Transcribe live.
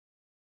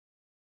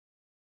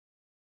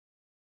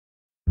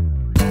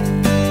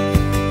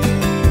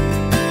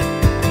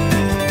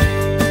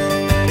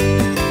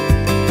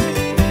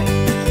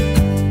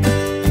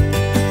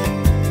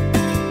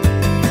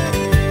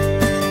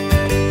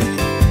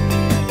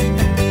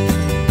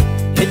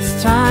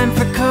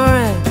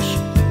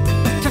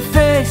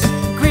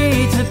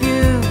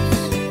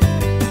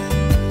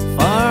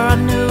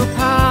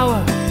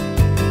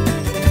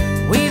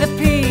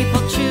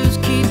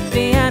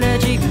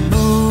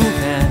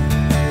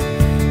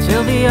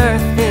the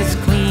earth is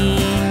clean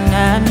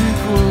and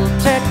cool.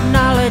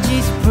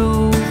 Technology's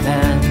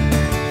proven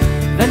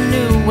the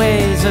new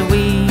ways that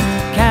we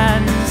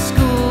can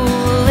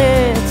school.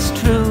 It's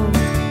true,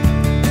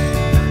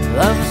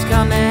 love's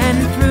coming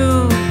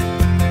through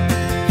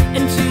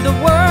into the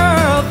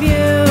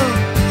worldview.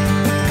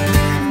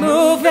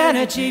 Move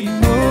energy,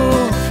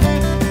 move.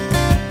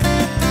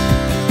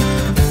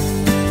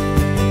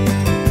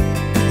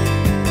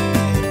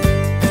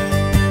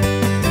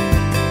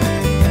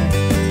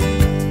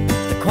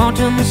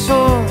 Quantum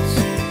source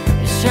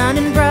is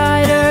shining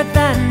brighter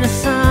than the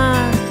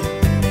sun.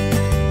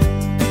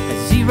 A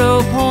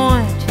 0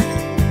 point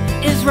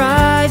is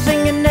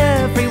rising and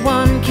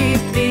everyone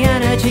keep the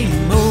energy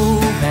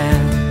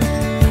moving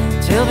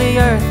till the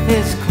earth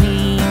is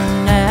clean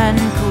and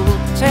cool.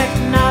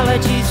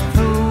 Technology's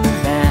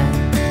proven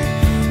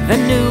the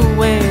new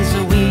ways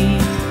that we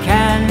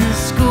can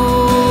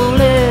school.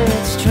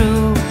 It's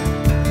true,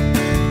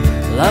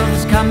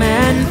 love's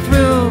coming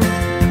through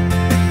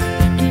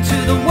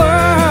the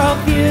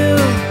worldview.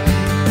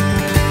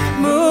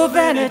 Move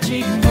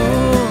energy,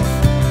 move.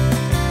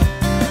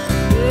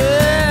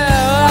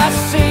 Yeah, I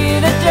see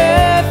the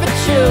day for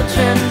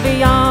children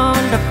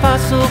beyond the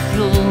fossil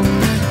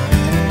fuels.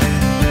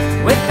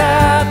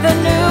 Without the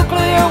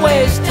nuclear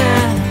waste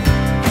and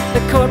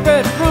the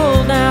corporate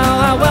rule, now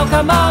I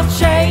welcome all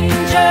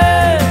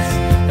changes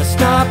to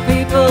stop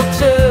people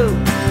to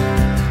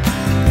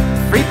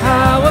free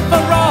power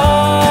for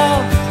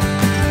all.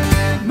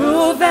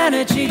 Move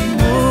energy,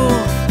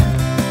 move.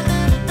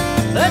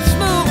 Let's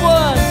move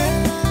one.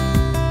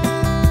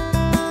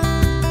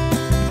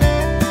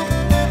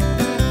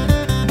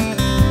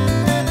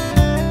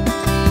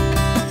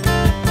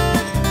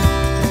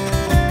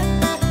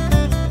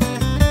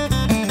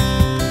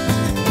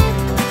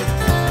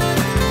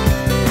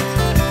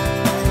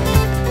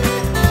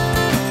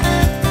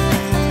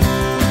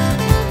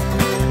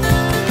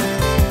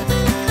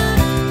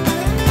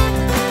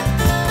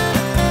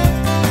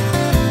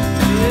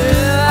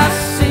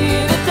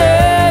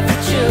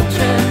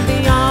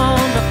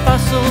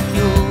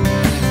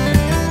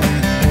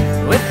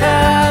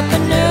 Without the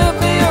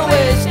nuclear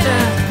waste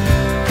and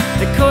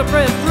the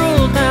corporate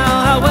rule, now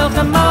I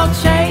welcome all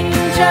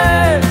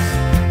changes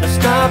to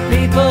stop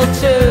people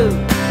to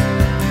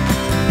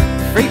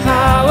free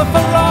power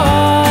for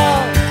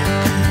all.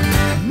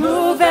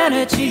 Move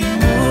energy,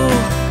 move.